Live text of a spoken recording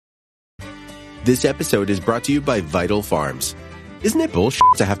This episode is brought to you by Vital Farms. Isn't it bullshit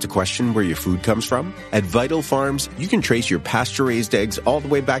to have to question where your food comes from? At Vital Farms, you can trace your pasture-raised eggs all the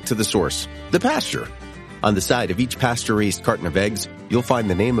way back to the source, the pasture. On the side of each pasture-raised carton of eggs, you'll find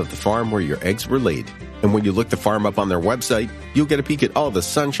the name of the farm where your eggs were laid. And when you look the farm up on their website, you'll get a peek at all the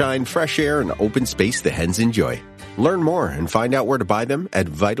sunshine, fresh air, and open space the hens enjoy. Learn more and find out where to buy them at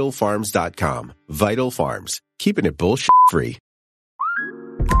vitalfarms.com. Vital Farms, keeping it bullshit-free.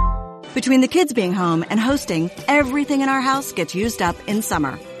 Between the kids being home and hosting, everything in our house gets used up in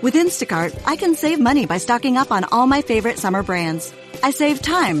summer. With Instacart, I can save money by stocking up on all my favorite summer brands. I save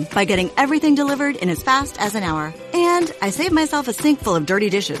time by getting everything delivered in as fast as an hour. And I save myself a sink full of dirty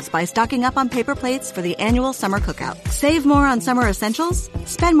dishes by stocking up on paper plates for the annual summer cookout. Save more on summer essentials?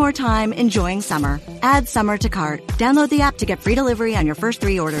 Spend more time enjoying summer. Add summer to cart. Download the app to get free delivery on your first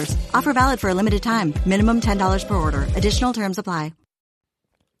 3 orders. Offer valid for a limited time. Minimum $10 per order. Additional terms apply.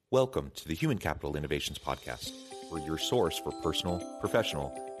 Welcome to the Human Capital Innovations Podcast. We're your source for personal,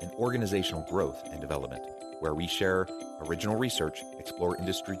 professional, and organizational growth and development, where we share original research, explore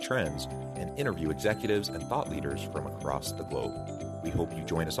industry trends, and interview executives and thought leaders from across the globe. We hope you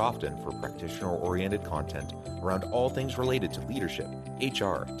join us often for practitioner-oriented content around all things related to leadership,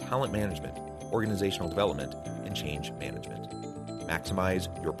 HR, talent management, organizational development, and change management. Maximize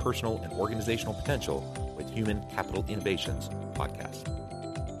your personal and organizational potential with Human Capital Innovations Podcast.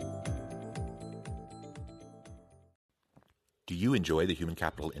 Do you enjoy the Human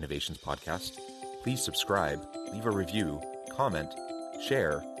Capital Innovations Podcast? Please subscribe, leave a review, comment,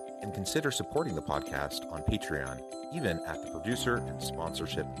 share, and consider supporting the podcast on Patreon, even at the producer and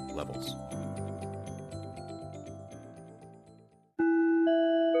sponsorship levels.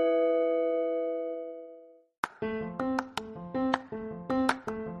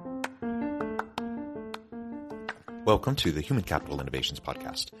 Welcome to the Human Capital Innovations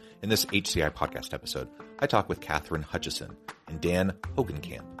Podcast. In this HCI podcast episode, I talk with Kathryn Hutchison and Dan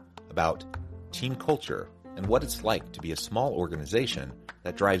Hogancamp about team culture and what it's like to be a small organization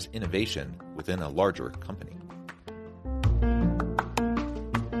that drives innovation within a larger company.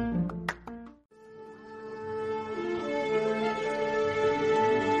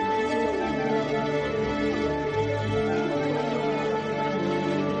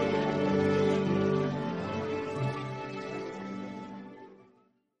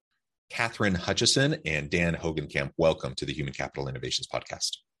 Kathryn Hutchison and Dan Hogancamp, welcome to the Human Capital Innovations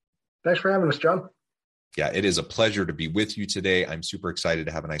Podcast. Thanks for having us, John. Yeah, it is a pleasure to be with you today. I'm super excited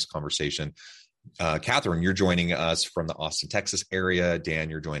to have a nice conversation. Kathryn, you're joining us from the Austin, Texas area.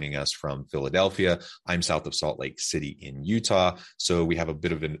 Dan, you're joining us from Philadelphia. I'm south of Salt Lake City in Utah. So we have a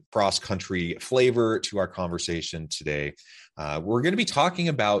bit of a cross-country flavor to our conversation today. We're going to be talking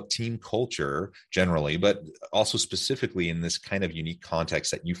about team culture generally, but also specifically in this kind of unique context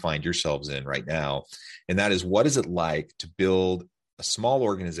that you find yourselves in right now. And that is, what is it like to build a small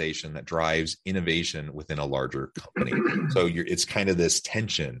organization that drives innovation within a larger company? So it's kind of this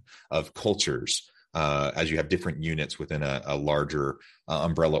tension of cultures as you have different units within a larger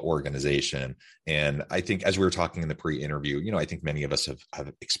umbrella organization. And I think as we were talking in the pre-interview, I think many of us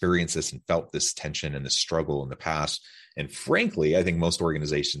have experienced this and felt this tension and this struggle in the past. And frankly, I think most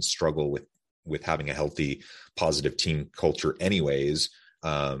organizations struggle with having a healthy, positive team culture anyways.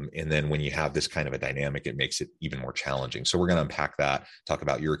 And then when you have this kind of a dynamic, it makes it even more challenging. So we're going to unpack that, talk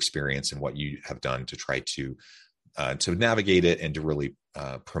about your experience and what you have done to try to navigate it and to really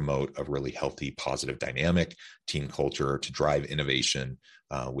promote a really healthy, positive, dynamic team culture to drive innovation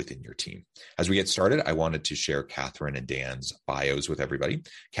within your team. As we get started, I wanted to share Kathryn and Dan's bios with everybody.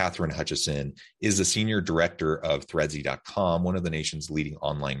 Kathryn Hutchison is the Senior Director of Threadsy.com, one of the nation's leading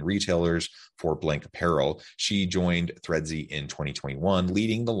online retailers for blank apparel. She joined Threadsy in 2021,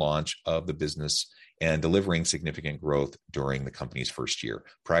 leading the launch of the business and delivering significant growth during the company's first year.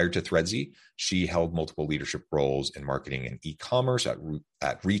 Prior to Threadsy, she held multiple leadership roles in marketing and e-commerce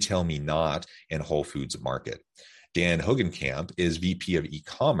at Retail Me Not and Whole Foods Market. Dan Hogancamp is VP of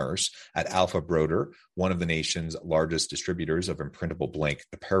e-commerce at Alpha Broder, one of the nation's largest distributors of imprintable blank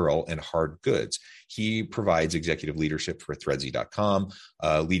apparel and hard goods. He provides executive leadership for Threadsy.com,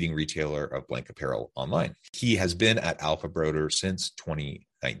 a leading retailer of blank apparel online. He has been at Alpha Broder since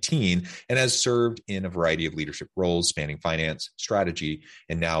 2019 and has served in a variety of leadership roles spanning finance, strategy,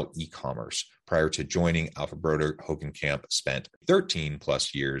 and now e-commerce. Prior to joining Alpha Broder, Hogancamp spent 13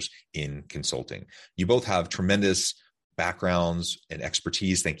 plus years in consulting. You both have tremendous backgrounds and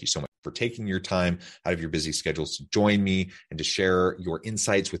expertise. Thank you so much for taking your time out of your busy schedules to join me and to share your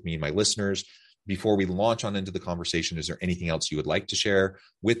insights with me and my listeners. Before we launch on into the conversation, is there anything else you would like to share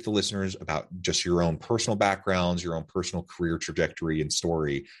with the listeners about just your own personal backgrounds, your own personal career trajectory and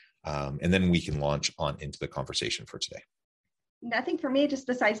story And then we can launch on into the conversation for today. Nothing for me, just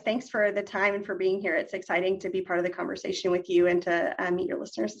besides thanks for the time and for being here. It's exciting to be part of the conversation with you and to meet your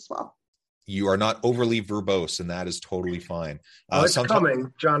listeners as well. You are not overly verbose, and that is totally fine. It's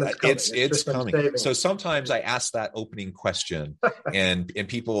coming, John. It's coming. It's coming. So sometimes I ask that opening question, and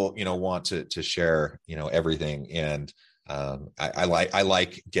people, want to share, everything, and I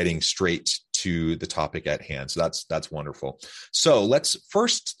like getting straight to the topic at hand. So that's wonderful. So let's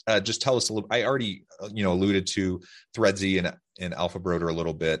first just tell us a little. I already alluded to Threadsy and Alpha Broder a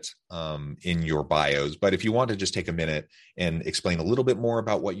little bit in your bios, but if you want to just take a minute and explain a little bit more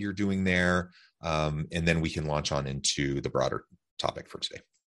about what you're doing there, and then we can launch on into the broader topic for today.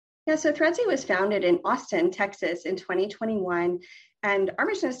 Yeah, so Threadsy was founded in Austin, Texas in 2021. And our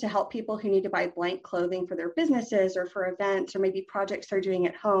mission is to help people who need to buy blank clothing for their businesses or for events or maybe projects they're doing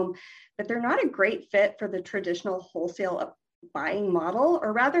at home, but they're not a great fit for the traditional wholesale buying model,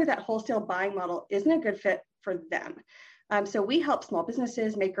 or rather that wholesale buying model isn't a good fit for them. So we help small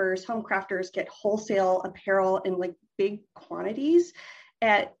businesses, makers, home crafters get wholesale apparel in like big quantities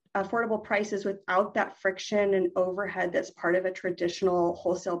at affordable prices without that friction and overhead that's part of a traditional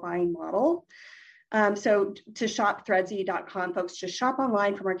wholesale buying model. So to shop Threadsy.com, folks just shop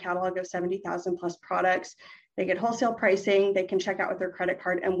online from our catalog of 70,000 plus products. They get wholesale pricing, they can check out with their credit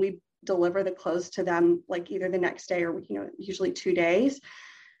card, and we deliver the clothes to them like either the next day or usually 2 days.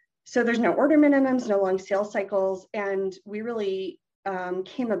 So there's no order minimums, no long sales cycles. And we really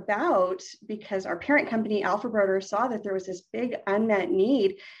came about because our parent company, Alpha Broder, saw that there was this big unmet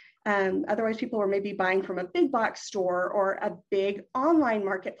need. Otherwise, people were maybe buying from a big box store or a big online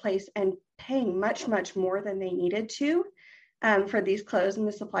marketplace and paying much, much more than they needed to for these clothes and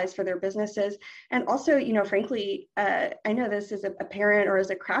the supplies for their businesses. And also, frankly, I know this as a parent or as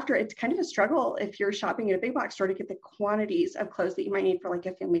a crafter, it's kind of a struggle if you're shopping at a big box store to get the quantities of clothes that you might need for like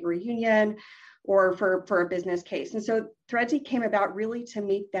a family reunion or for a business case. And so Threadsy came about really to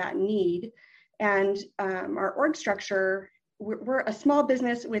meet that need. And our org structure, we're a small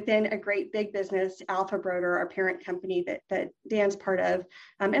business within a great big business, Alpha Broder, our parent company that Dan's part of,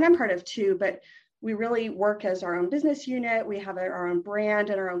 and I'm part of too, but we really work as our own business unit. We have our own brand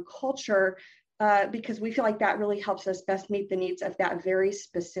and our own culture because we feel like that really helps us best meet the needs of that very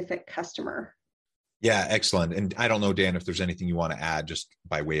specific customer. Yeah, excellent. And I don't know, Dan, if there's anything you want to add just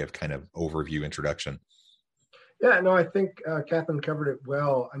by way of kind of overview introduction. Yeah, no, I think Kathryn covered it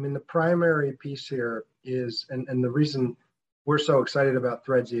well. I mean, the primary piece here is, and the reason we're so excited about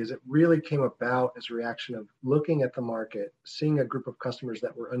Threadsy is it really came about as a reaction of looking at the market, seeing a group of customers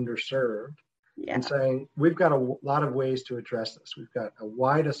that were underserved, and saying, we've got a lot of ways to address this. We've got a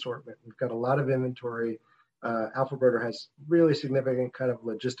wide assortment. We've got a lot of inventory. Alpha Broder has really significant kind of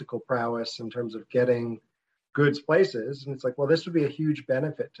logistical prowess in terms of getting goods places. And it's like, well, this would be a huge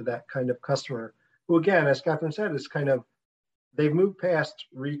benefit to that kind of customer who, again, as Kathryn said, is kind of, they've moved past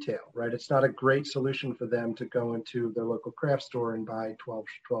retail, right? It's not a great solution for them to go into their local craft store and buy 12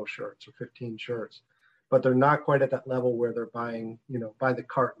 shirts or 15 shirts, but they're not quite at that level where they're buying, by the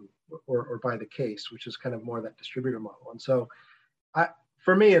carton or by the case, which is kind of more that distributor model. And so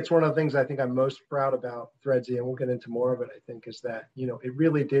for me, it's one of the things I think I'm most proud about Threadsy, and we'll get into more of it, I think, is that, it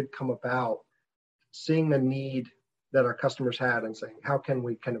really did come about seeing the need that our customers had and saying, how can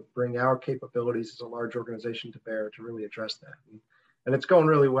we kind of bring our capabilities as a large organization to bear to really address that? And it's going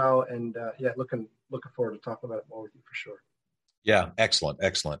really well. And looking forward to talking about it more with you for sure. Yeah, excellent.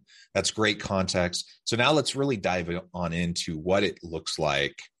 That's great context. So now let's really dive on into what it looks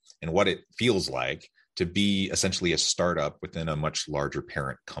like and what it feels like to be essentially a startup within a much larger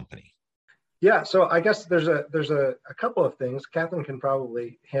parent company. Yeah, so I guess there's a couple of things. Kathryn can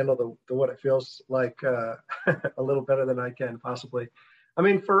probably handle the what it feels like a little better than I can possibly. I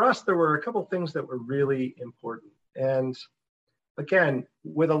mean, for us, there were a couple of things that were really important. And again,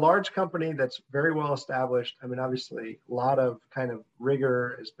 with a large company that's very well established, I mean, obviously, a lot of kind of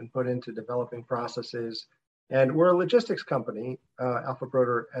rigor has been put into developing processes. And we're a logistics company, Alpha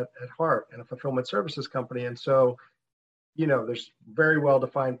Broder at heart, and a fulfillment services company. And so, there's very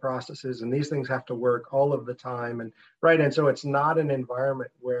well-defined processes, and these things have to work all of the time. And so it's not an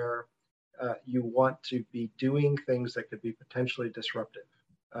environment where you want to be doing things that could be potentially disruptive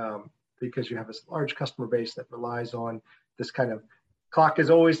because you have this large customer base that relies on this kind of clock is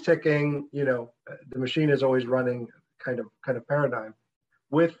always ticking, the machine is always running kind of paradigm.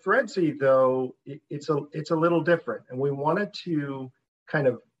 With Threadsy, though, it's a little different, and we wanted to kind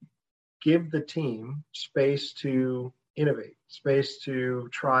of give the team space to innovate, space to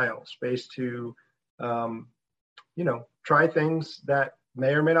trial, space to try things that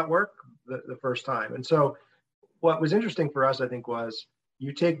may or may not work the first time. And so what was interesting for us, I think, was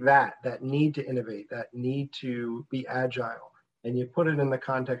you take that need to innovate, that need to be agile, and you put it in the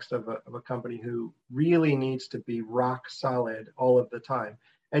context of a company who really needs to be rock solid all of the time.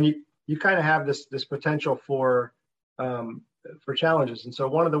 And you kind of have this potential for challenges. And so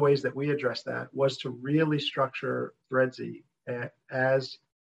one of the ways that we addressed that was to really structure Threadsy as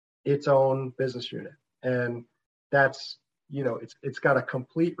its own business unit. And that's, it's got a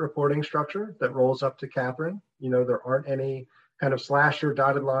complete reporting structure that rolls up to Kathryn. There aren't any kind of slash or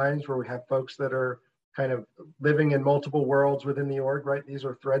dotted lines where we have folks that are kind of living in multiple worlds within the org, right? These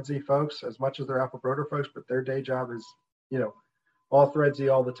are Threadsy folks as much as they're Alpha Broder folks, but their day job is, all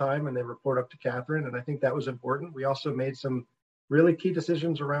Threadsy all the time, and they report up to Kathryn. And I think that was important. We also made some really key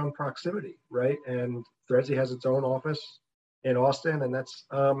decisions around proximity, right? And Threadsy has its own office in Austin, and that's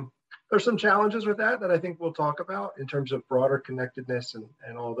there's some challenges with that I think we'll talk about in terms of broader connectedness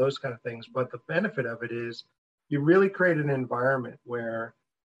and all those kind of things. But the benefit of it is you really create an environment where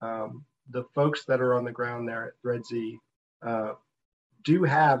the folks that are on the ground there at Threadsy do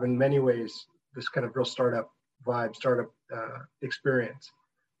have, in many ways, this kind of real startup vibe, startup experience,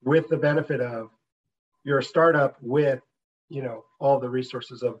 with the benefit of you're a startup with, all the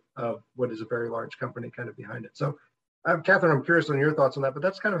resources of what is a very large company kind of behind it. So, Kathryn, I'm curious on your thoughts on that, but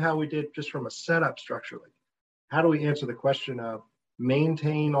that's kind of how we did just from a setup structurally. How do we answer the question of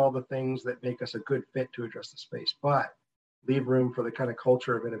maintain all the things that make us a good fit to address the space, but leave room for the kind of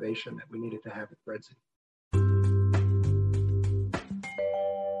culture of innovation that we needed to have at Threadsy?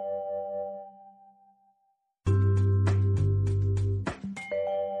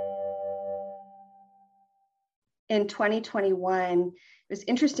 In 2021, it was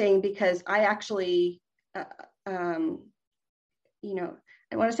interesting because I actually, I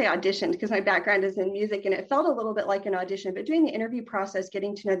want to say auditioned because my background is in music, and it felt a little bit like an audition, but doing the interview process,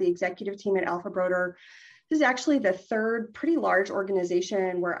 getting to know the executive team at Alpha Broder, this is actually the third pretty large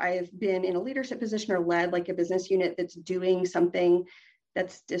organization where I've been in a leadership position or led like a business unit that's doing something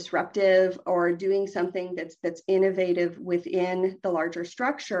that's disruptive or doing something that's innovative within the larger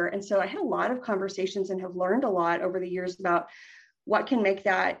structure. And so I had a lot of conversations and have learned a lot over the years about what can make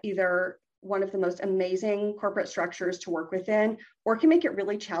that either one of the most amazing corporate structures to work within, or can make it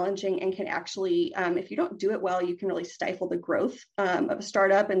really challenging and can actually, if you don't do it well, you can really stifle the growth of a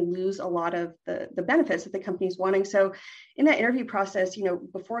startup and lose a lot of the benefits that the company's wanting. So in that interview process,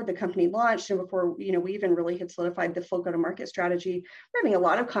 before the company launched and before, we even really had solidified the full go-to-market strategy, we're having a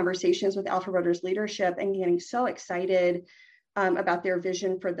lot of conversations with Alpha Broder's leadership and getting so excited about their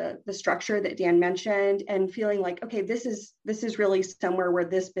vision for the structure that Dan mentioned, and feeling like, okay, this is really somewhere where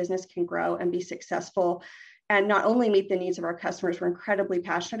this business can grow and be successful and not only meet the needs of our customers. We're incredibly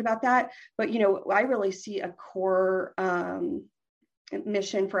passionate about that, but I really see a core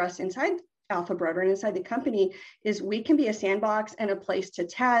mission for us inside Alpha Broder and inside the company is we can be a sandbox and a place to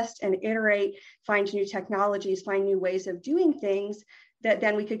test and iterate, find new technologies, find new ways of doing things that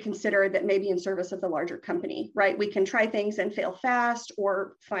then we could consider that maybe in service of the larger company, right? We can try things and fail fast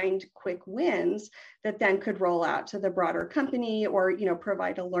or find quick wins that then could roll out to the broader company or,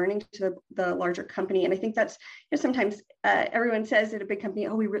 provide a learning to the larger company. And I think that's, sometimes everyone says at a big company,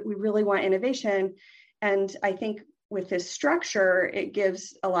 oh, we really want innovation. And I think with this structure, it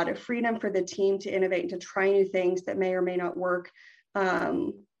gives a lot of freedom for the team to innovate and to try new things that may or may not work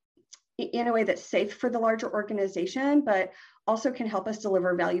in a way that's safe for the larger organization, but also can help us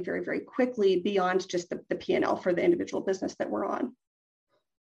deliver value very, very quickly beyond just the P&L for the individual business that we're on.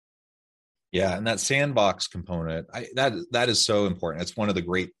 Yeah, and that sandbox component, that is so important. It's one of the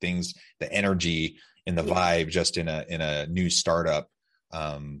great things, the energy and the vibe just in a new startup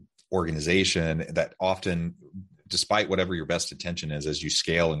organization that often, despite whatever your best intention is, as you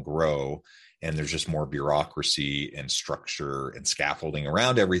scale and grow, and there's just more bureaucracy and structure and scaffolding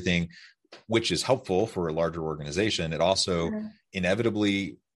around everything, which is helpful for a larger organization, it also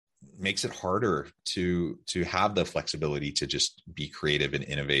inevitably makes it harder to have the flexibility to just be creative and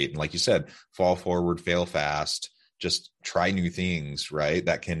innovate. And like you said, fall forward, fail fast, just try new things, right?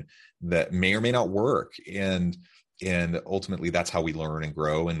 That may or may not work. And ultimately that's how we learn and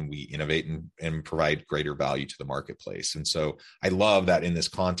grow and we innovate and provide greater value to the marketplace. And so I love that in this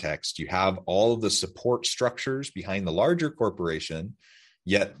context, you have all of the support structures behind the larger corporation,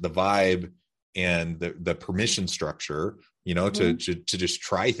 yet the vibe and the permission structure, to just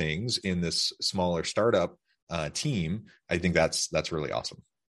try things in this smaller startup team. I think that's really awesome.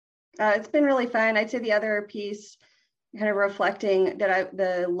 It's been really fun. I'd say the other piece, kind of reflecting that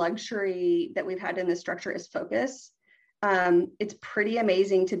the luxury that we've had in this structure is focus. It's pretty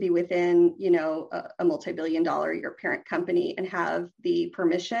amazing to be within, a multi-billion dollar a year parent company and have the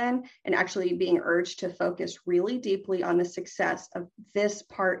permission and actually being urged to focus really deeply on the success of this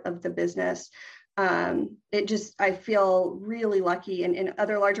part of the business. I feel really lucky. And in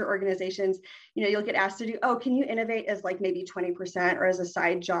other larger organizations, you'll get asked to do, can you innovate as like maybe 20% or as a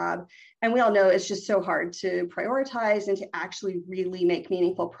side job? And we all know it's just so hard to prioritize and to actually really make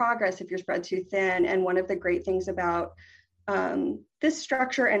meaningful progress if you're spread too thin. And one of the great things about this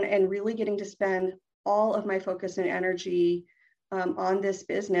structure and really getting to spend all of my focus and energy on this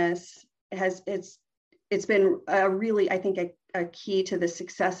business it's been really, I think, a key to the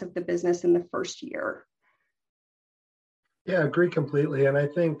success of the business in the first year. Yeah, I agree completely. And I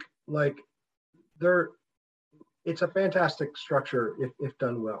think it's a fantastic structure if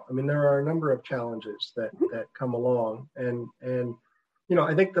done well. I mean, there are a number of challenges that come along. And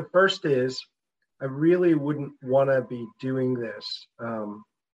I think the first is I really wouldn't want to be doing this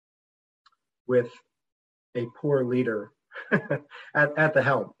with a poor leader at the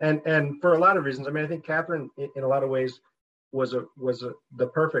helm, and for a lot of reasons. I mean, I think Kathryn, in a lot of ways, was the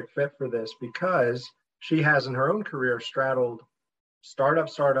perfect fit for this because she has in her own career straddled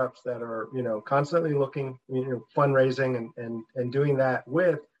startups that are constantly looking, fundraising and doing that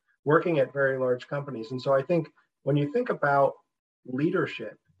with working at very large companies. And so I think when you think about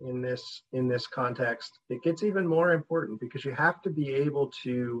leadership in this context, it gets even more important because you have to be able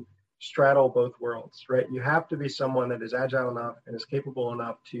to straddle both worlds, right? You have to be someone that is agile enough and is capable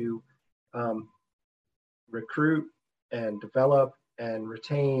enough to recruit and develop and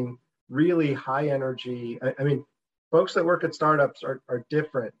retain really high energy. I mean, folks that work at startups are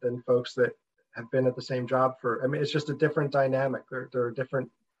different than folks that have been at the same job it's just a different dynamic. They're different,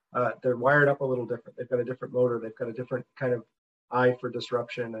 they're wired up a little different. They've got a different motor. They've got a different kind of eye for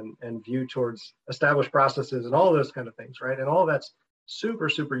disruption and view towards established processes and all of those kind of things, right? And all of that's super,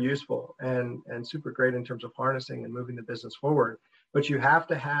 super useful and super great in terms of harnessing and moving the business forward. But you have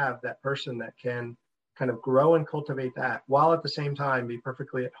to have that person that can kind of grow and cultivate that while at the same time be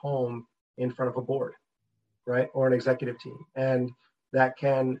perfectly at home in front of a board, right? Or an executive team. And that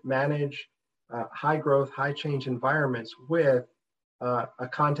can manage high growth, high change environments with a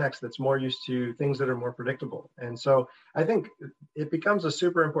context that's more used to things that are more predictable. And so I think it becomes a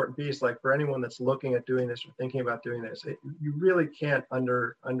super important piece, like for anyone that's looking at doing this or thinking about doing this, you really can't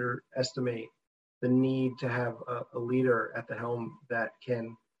underestimate the need to have a leader at the helm that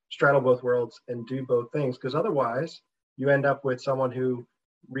can straddle both worlds and do both things. Because otherwise you end up with someone who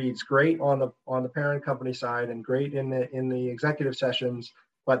reads great on the parent company side and great in the executive sessions,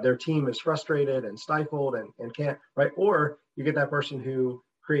 but their team is frustrated and stifled and can't, right? Or you get that person who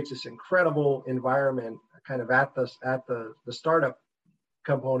creates this incredible environment kind of at the startup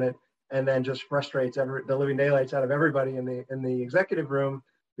component and then just frustrates the living daylights out of everybody in the executive room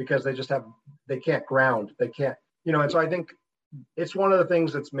because they can't ground. They can't, and so I think it's one of the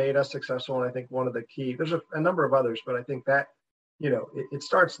things that's made us successful. And I think one of the key, there's a number of others, but I think that, it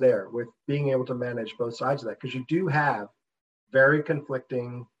starts there with being able to manage both sides of that, because you do have very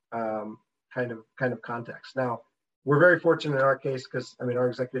conflicting kind of context. Now, we're very fortunate in our case because our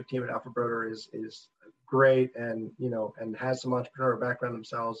executive team at Alpha Broder is great and and has some entrepreneurial background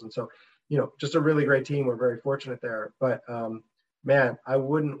themselves, and so just a really great team. We're very fortunate there. But man, I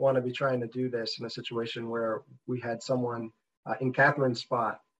wouldn't want to be trying to do this in a situation where we had someone in Kathryn's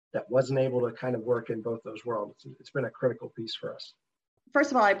spot that wasn't able to kind of work in both those worlds. It's been a critical piece for us.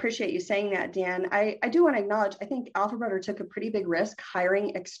 First of all, I appreciate you saying that, Dan. I do want to acknowledge, I think Alpha Broder took a pretty big risk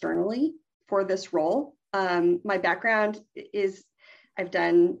hiring externally for this role. My background is I've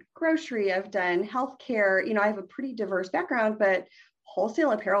done grocery, I've done healthcare, I have a pretty diverse background, but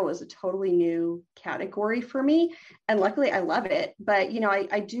wholesale apparel was a totally new category for me. And luckily I love it. But,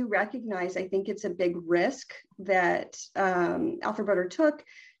 I do recognize, I think it's a big risk that Alpha Broder took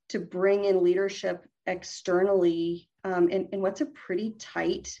to bring in leadership externally in what's a pretty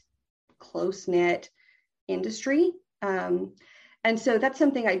tight, close-knit industry. And so that's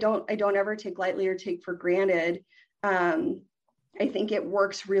something I don't ever take lightly or take for granted. I think it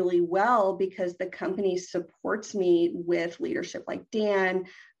works really well because the company supports me with leadership like Dan,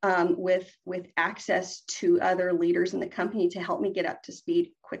 with access to other leaders in the company to help me get up to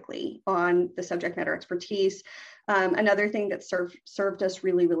speed quickly on the subject matter expertise. Another thing that served us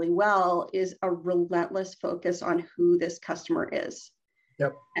really, really well is a relentless focus on who this customer is.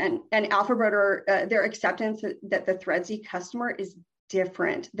 Yep. And Alpha Broder, their acceptance that the Threadsy customer is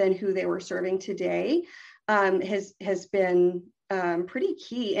different than who they were serving today has been pretty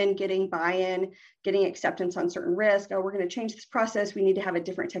key in getting buy-in, getting acceptance on certain risk. Oh, we're going to change this process. We need to have a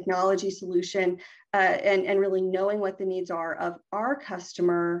different technology solution, and really knowing what the needs are of our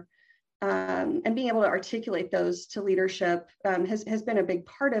customer, and being able to articulate those to leadership has been a big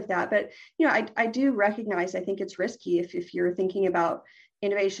part of that. But, I do recognize, I think it's risky if you're thinking about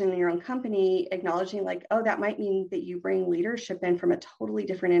innovation in your own company, acknowledging like, oh, that might mean that you bring leadership in from a totally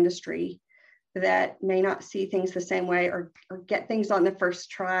different industry that may not see things the same way or get things on the first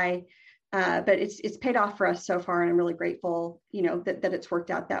try. But it's paid off for us so far. And I'm really grateful, that it's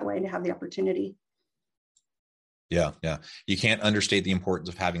worked out that way and to have the opportunity. Yeah. You can't understate the importance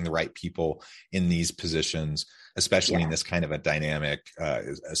of having the right people in these positions, especially in this kind of a dynamic,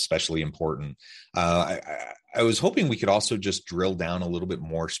 especially important. I was hoping we could also just drill down a little bit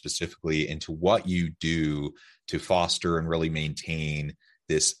more specifically into what you do to foster and really maintain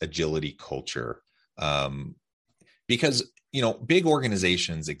this agility culture. Because, big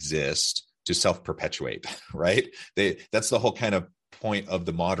organizations exist to self-perpetuate, right? That's the whole kind of point of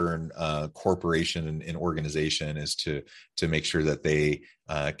the modern corporation and organization, is to make sure that they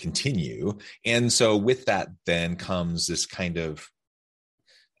continue. And so with that then comes this kind of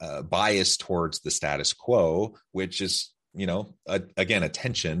bias towards the status quo, which is, again, a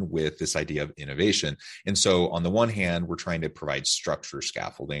tension with this idea of innovation. And so on the one hand, we're trying to provide structure,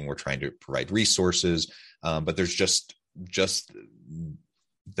 scaffolding, we're trying to provide resources, but there's just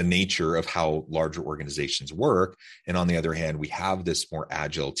the nature of how larger organizations work. And on the other hand, we have this more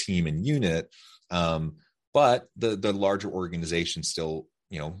agile team and unit, but the larger organization still,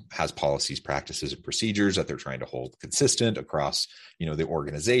 has policies, practices, and procedures that they're trying to hold consistent across, the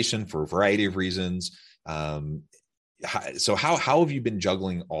organization for a variety of reasons. So how have you been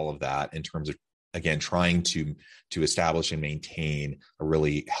juggling all of that in terms of, again, trying to establish and maintain a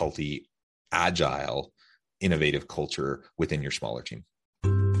really healthy, agile, innovative culture within your smaller team?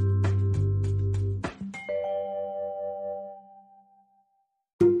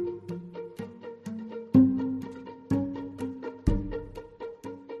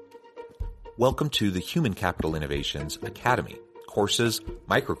 Welcome to the Human Capital Innovations Academy. Courses,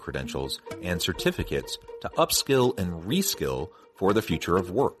 micro-credentials, and certificates to upskill and reskill for the future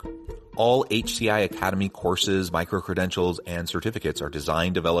of work. All HCI Academy courses, micro-credentials, and certificates are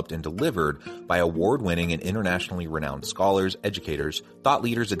designed, developed, and delivered by award-winning and internationally renowned scholars, educators, thought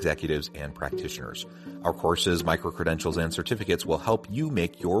leaders, executives, and practitioners. Our courses, micro-credentials, and certificates will help you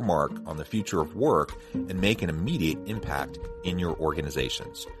make your mark on the future of work and make an immediate impact in your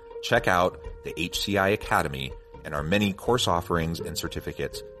organizations. Check out the HCI Academy and our many course offerings and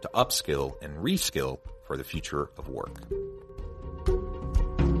certificates to upskill and reskill for the future of work.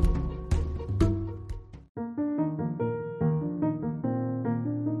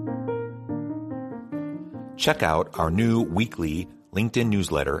 Check out our new weekly LinkedIn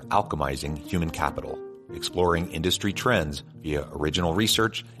newsletter, Alchemizing Human Capital, exploring industry trends via original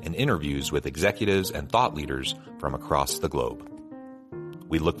research and interviews with executives and thought leaders from across the globe.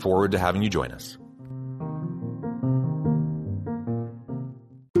 We look forward to having you join us.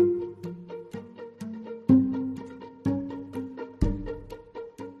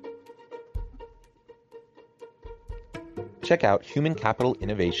 Check out Human Capital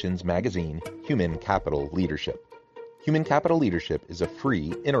Innovations magazine, Human Capital Leadership. Human Capital Leadership is a free,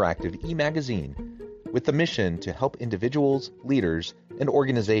 interactive e-magazine with the mission to help individuals, leaders, and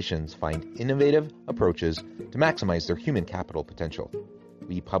organizations find innovative approaches to maximize their human capital potential.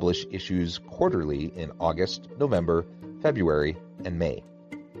 We publish issues quarterly in August, November, February, and May.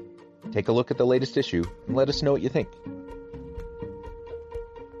 Take a look at the latest issue and let us know what you think.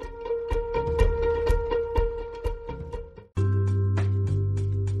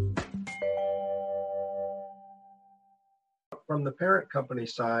 From the parent company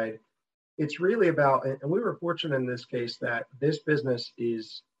side, it's really about, and we were fortunate in this case that this business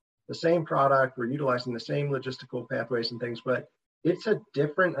is the same product, we're utilizing the same logistical pathways and things, but it's a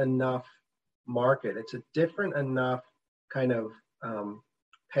different enough market. It's a different enough kind of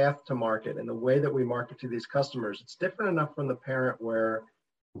path to market, and the way that we market to these customers, it's different enough from the parent where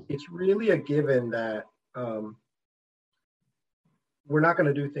it's really a given that we're not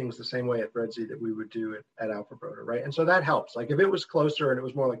going to do things the same way at Threadsy that we would do it at Alpha Broder, right? And so that helps. Like if it was closer and it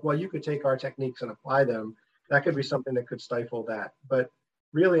was more like, well, you could take our techniques and apply them, that could be something that could stifle that. But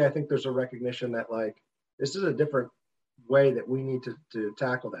really, I think there's a recognition that like, this is a different way that we need to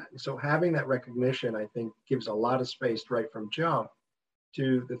tackle that. And so having that recognition, I think, gives a lot of space right from jump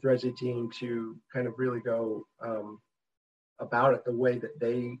to the Threadsy team to kind of really go about it the way that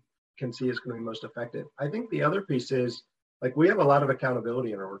they can see is going to be most effective. I think the other piece is like we have a lot of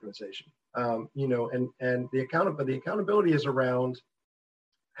accountability in our organization, and the accountability is around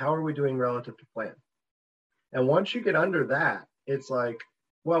how are we doing relative to plan. And once you get under that, it's like,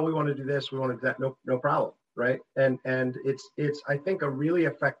 well, we want to do this, we want to do that, no problem, right? And it's I think a really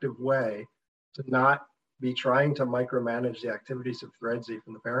effective way to not be trying to micromanage the activities of Threadsy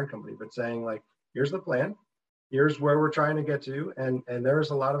from the parent company, but saying like, here's the plan, here's where we're trying to get to, and there's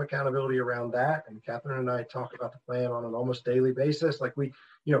a lot of accountability around that. And Kathryn and I talk about the plan on an almost daily basis, like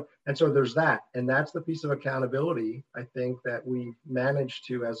and so there's that, and that's the piece of accountability I think that we managed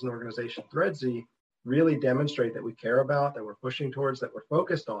to, as an organization, Threadsy, really demonstrate that we care about, that we're pushing towards, that we're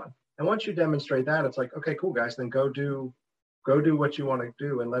focused on. And once you demonstrate that, it's like, okay, cool, guys, then go do what you want to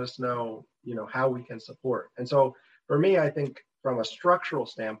do and let us know, how we can support. And so for me, I think from a structural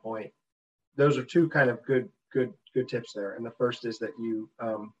standpoint, those are two kind of good tips there. And the first is that you,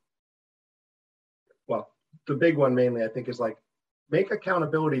 the big one mainly, I think, is like, make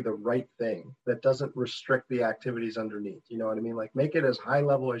accountability the right thing that doesn't restrict the activities underneath. You know what I mean? Like, make it as high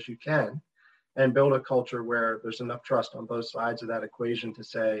level as you can and build a culture where there's enough trust on both sides of that equation to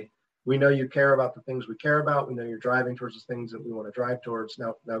say, we know you care about the things we care about. We know you're driving towards the things that we want to drive towards.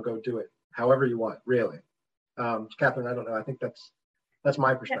 Now go do it however you want, really. Kathryn, I don't know. I think that's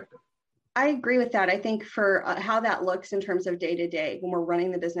my perspective. I agree with that. I think for how that looks in terms of day to day, when we're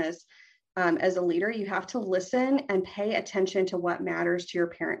running the business, as a leader, you have to listen and pay attention to what matters to your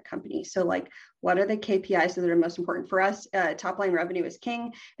parent company. So like, what are the KPIs that are most important for us? Top line revenue is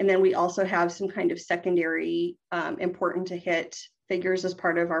king. And then we also have some kind of secondary important to hit figures as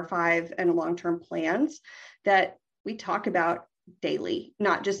part of our 5 and long-term plans that we talk about daily.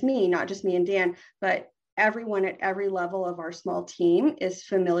 Not just me and Dan, but everyone at every level of our small team is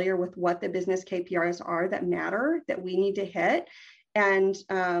familiar with what the business KPIs are that matter, that we need to hit. And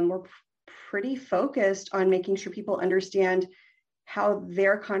we're pretty focused on making sure people understand how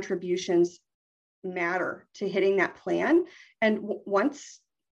their contributions matter to hitting that plan. And once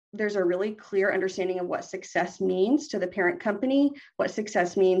there's a really clear understanding of what success means to the parent company, what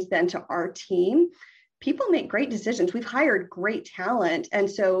success means then to our team, people make great decisions. We've hired great talent.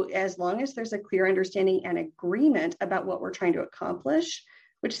 And so as long as there's a clear understanding and agreement about what we're trying to accomplish,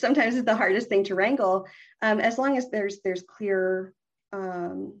 which sometimes is the hardest thing to wrangle, as long as there's clear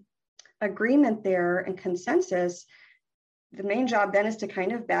agreement there and consensus, the main job then is to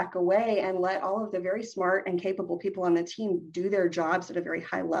kind of back away and let all of the very smart and capable people on the team do their jobs at a very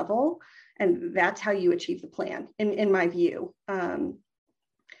high level. And that's how you achieve the plan, in my view.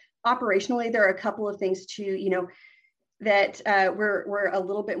 Operationally, there are a couple of things too, that we're a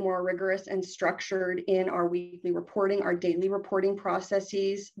little bit more rigorous and structured in our weekly reporting, our daily reporting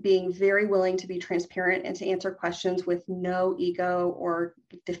processes, being very willing to be transparent and to answer questions with no ego or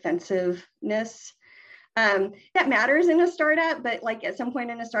defensiveness. That matters in a startup, but like at some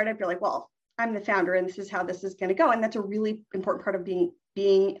point in a startup, you're like, well, I'm the founder and this is how this is going to go. And that's a really important part of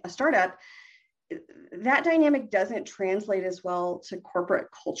being a startup. That dynamic doesn't translate as well to corporate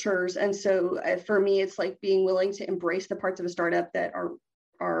cultures. And so for me, it's like being willing to embrace the parts of a startup that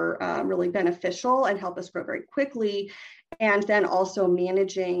are really beneficial and help us grow very quickly. And then also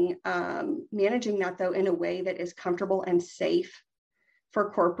managing that though in a way that is comfortable and safe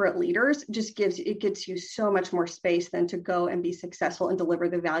for corporate leaders gives you so much more space than to go and be successful and deliver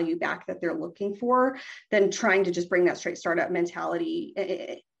the value back that they're looking for than trying to just bring that straight startup mentality,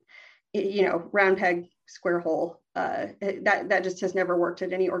 round peg, square hole. That just has never worked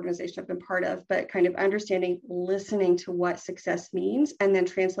at any organization I've been part of, but kind of understanding, listening to what success means and then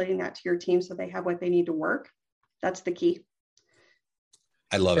translating that to your team so they have what they need to work. That's the key.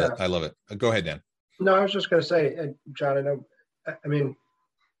 I love it. I love it. Go ahead, Dan. No, I was just going to say, John, and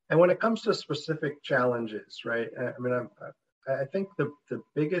when it comes to specific challenges, right? I think the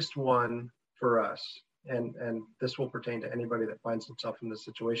biggest one for us, and this will pertain to anybody that finds himself in this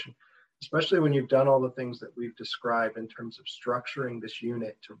situation, especially when you've done all the things that we've described in terms of structuring this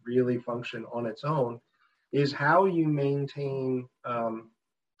unit to really function on its own, is how you maintain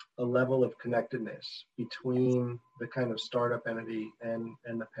a level of connectedness between the kind of startup entity and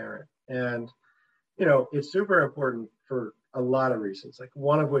the parent. And, it's super important for a lot of reasons, like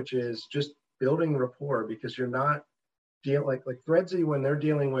one of which is just building rapport, because you're not like Threadsy, when they're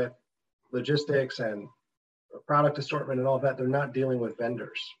dealing with logistics and product assortment and all that, they're not dealing with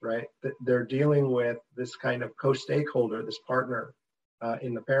vendors, right? They're dealing with this kind of co-stakeholder, this partner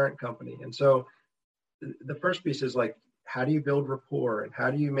in the parent company. And so the first piece is like, how do you build rapport and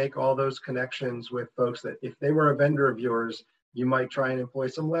how do you make all those connections with folks that if they were a vendor of yours, you might try and employ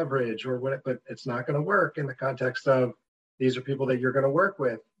some leverage or what, but it's not going to work in the context of these are people that you're going to work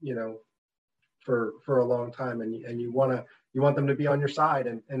with, for a long time, and you want them to be on your side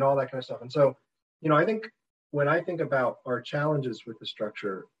and all that kind of stuff. And so, I think when I think about our challenges with the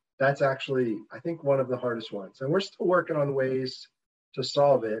structure, that's actually, I think, one of the hardest ones. And we're still working on ways to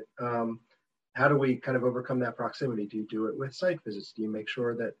solve it. How do we kind of overcome that proximity? Do you do it with site visits? Do you make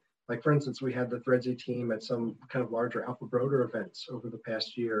sure that, like, for instance, we had the Threadsy team at some kind of larger Alpha Broder events over the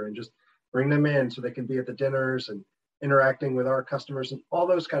past year, and just bring them in so they can be at the dinners and interacting with our customers, and all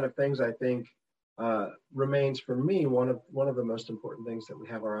those kind of things, I think, remains for me one of the most important things that we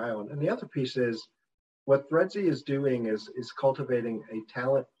have our eye on. And the other piece is what Threadsy is doing is cultivating a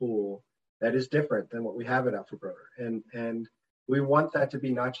talent pool that is different than what we have at Alpha Broder. And we want that to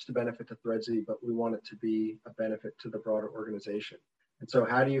be not just a benefit to Threadsy, but we want it to be a benefit to the broader organization. And so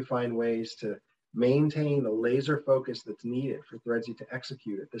how do you find ways to maintain the laser focus that's needed for Threadsy to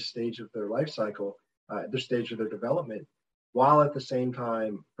execute at this stage of their life cycle, this stage of their development, while at the same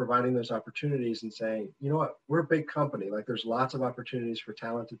time providing those opportunities and saying, you know what, we're a big company, like there's lots of opportunities for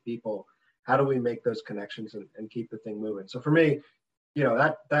talented people. How do we make those connections and keep the thing moving? So for me,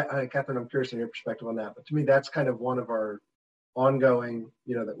 Kathryn, I'm curious on your perspective on that, but to me, that's kind of one of our ongoing,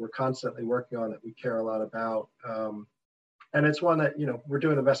 that we're constantly working on, that we care a lot about. And it's one that, we're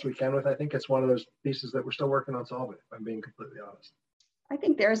doing the best we can with. I think it's one of those pieces that we're still working on solving, if I'm being completely honest. I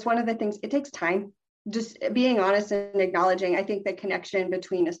think there's one of the things, it takes time. Just being honest and acknowledging, I think the connection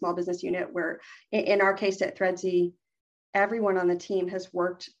between a small business unit, where in our case at Threadsy, everyone on the team has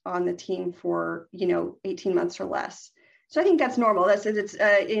worked on the team for, 18 months or less. So I think that's normal. It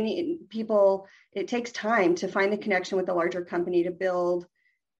takes time to find the connection with a larger company, to build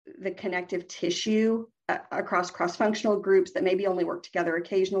the connective tissue across cross-functional groups that maybe only work together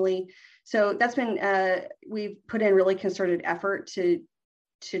occasionally. So that's been, we've put in really concerted effort to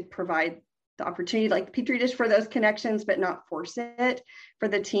provide the opportunity, like Petri dish, for those connections, but not force it for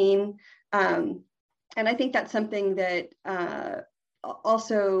the team. And I think that's something that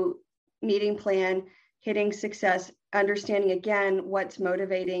also meeting plan, hitting success, understanding again what's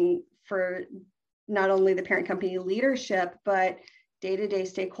motivating for not only the parent company leadership, but day-to-day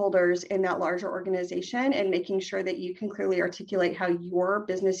stakeholders in that larger organization, and making sure that you can clearly articulate how your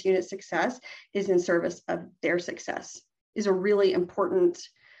business unit success is in service of their success is a really important,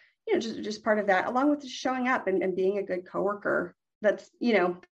 just part of that, along with showing up and being a good coworker. That's,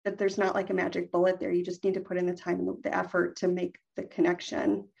 that there's not like a magic bullet there. You just need to put in the time and the effort to make the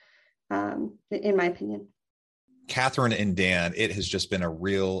connection, in my opinion. Kathryn and Dan, it has just been a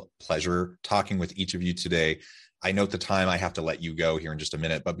real pleasure talking with each of you today. I note the time, I have to let you go here in just a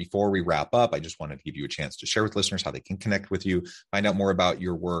minute, but before we wrap up, I just wanted to give you a chance to share with listeners how they can connect with you, find out more about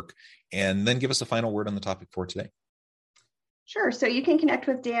your work, and then give us a final word on the topic for today. Sure. So you can connect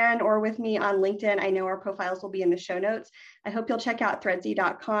with Dan or with me on LinkedIn. I know our profiles will be in the show notes. I hope you'll check out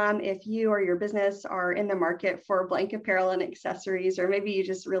threadsy.com if you or your business are in the market for blank apparel and accessories, or maybe you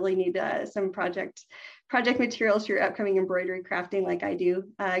just really need some project materials for your upcoming embroidery crafting like I do.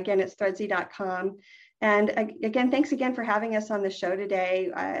 Again, it's threadsy.com. And again, thanks again for having us on the show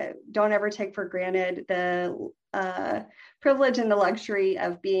today. Don't ever take for granted the privilege and the luxury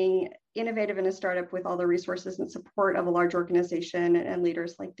of being innovative in a startup with all the resources and support of a large organization and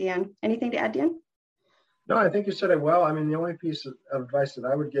leaders like Dan. Anything to add, Dan? No, I think you said it well. I mean, the only piece of advice that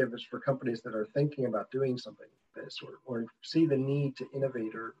I would give is for companies that are thinking about doing something like this, or see the need to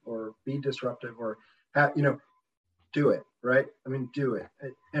innovate or be disruptive, or do it, right? I mean, do it.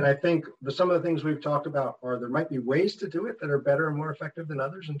 And I think some of the things we've talked about there might be ways to do it that are better and more effective than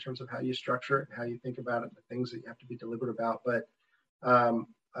others in terms of how you structure it, how you think about it, the things that you have to be deliberate about. But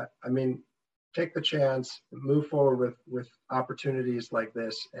I mean, take the chance, move forward with opportunities like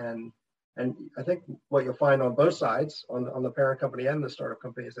this. And I think what you'll find on both sides, on the parent company and the startup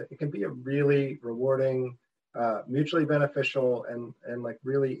company, is that it can be a really rewarding, mutually beneficial, and like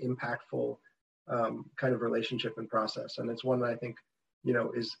really impactful kind of relationship and process. And it's one that I think,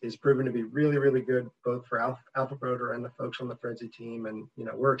 is proven to be really, really good, both for Alpha Broder and the folks on the Threadsy team. And,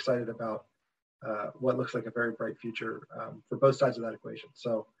 we're excited about what looks like a very bright future for both sides of that equation.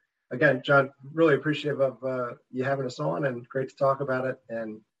 So again, John, really appreciative of you having us on, and great to talk about it.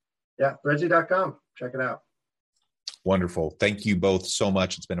 And yeah, threadsy.com, check it out. Wonderful. Thank you both so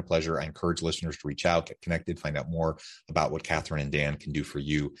much. It's been a pleasure. I encourage listeners to reach out, get connected, find out more about what Kathryn and Dan can do for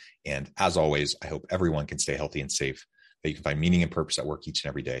you. And as always, I hope everyone can stay healthy and safe, that you can find meaning and purpose at work each and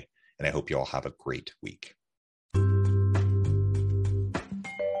every day. And I hope you all have a great week.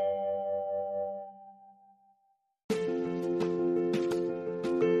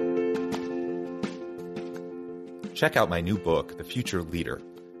 Check out my new book, The Future Leader: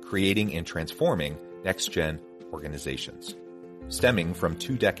 Creating and Transforming Next-Gen Organizations. stemming from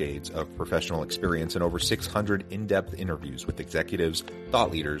 2 decades of professional experience and over 600 in-depth interviews with executives, thought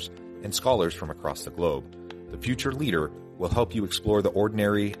leaders, and scholars from across the globe. The Future Leader will help you explore the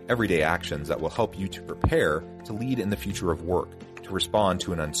ordinary, everyday actions that will help you to prepare to lead in the future of work, to respond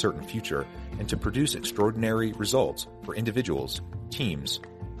to an uncertain future, and to produce extraordinary results for individuals, teams,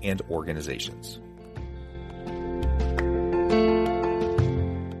 and organizations.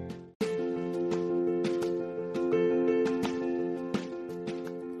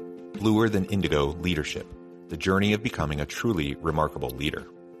 Bluer Than Indigo Leadership, the journey of becoming a truly remarkable leader.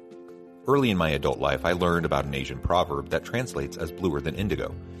 Early in my adult life, I learned about an Asian proverb that translates as bluer than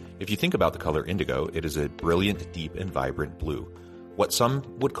indigo. If you think about the color indigo, it is a brilliant, deep, and vibrant blue, what some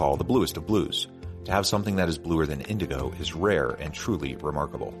would call the bluest of blues. To have something that is bluer than indigo is rare and truly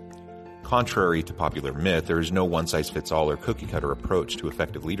remarkable. Contrary to popular myth, there is no one-size-fits-all or cookie-cutter approach to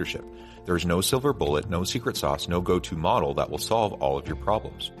effective leadership. There is no silver bullet, no secret sauce, no go-to model that will solve all of your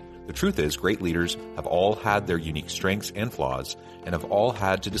problems. The truth is, great leaders have all had their unique strengths and flaws, and have all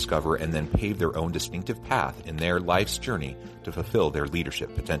had to discover and then pave their own distinctive path in their life's journey to fulfill their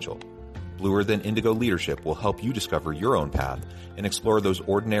leadership potential. Bluer Than Indigo Leadership will help you discover your own path and explore those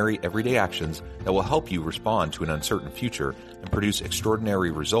ordinary, everyday actions that will help you respond to an uncertain future and produce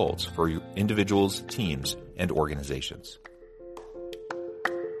extraordinary results for individuals, teams, and organizations.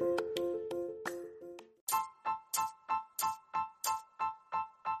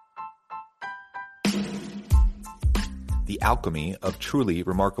 The alchemy of truly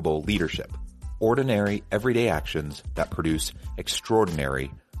remarkable leadership. Ordinary, everyday actions that produce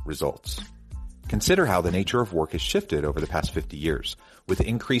extraordinary results. Consider how the nature of work has shifted over the past 50 years. With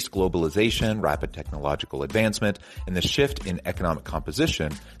increased globalization, rapid technological advancement, and the shift in economic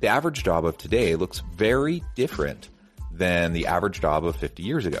composition, the average job of today looks very different than the average job of 50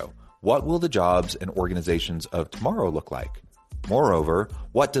 years ago. What will the jobs and organizations of tomorrow look like? Moreover,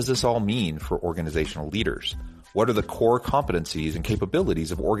 what does this all mean for organizational leaders? What are the core competencies and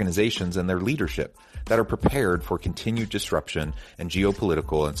capabilities of organizations and their leadership that are prepared for continued disruption and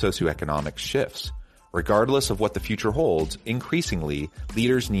geopolitical and socioeconomic shifts? Regardless of what the future holds, increasingly,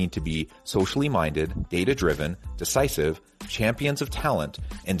 leaders need to be socially minded, data-driven, decisive, champions of talent,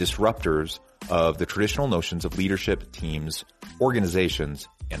 and disruptors of the traditional notions of leadership, teams, organizations,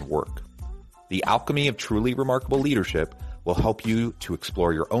 and work. The alchemy of truly remarkable leadership will help you to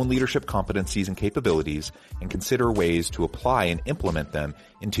explore your own leadership competencies and capabilities and consider ways to apply and implement them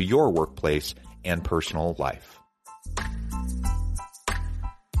into your workplace and personal life.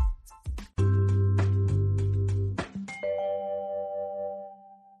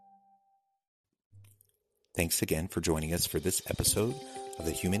 Thanks again for joining us for this episode of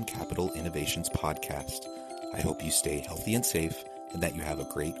the Human Capital Innovations Podcast. I hope you stay healthy and safe and that you have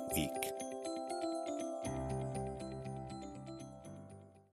a great week.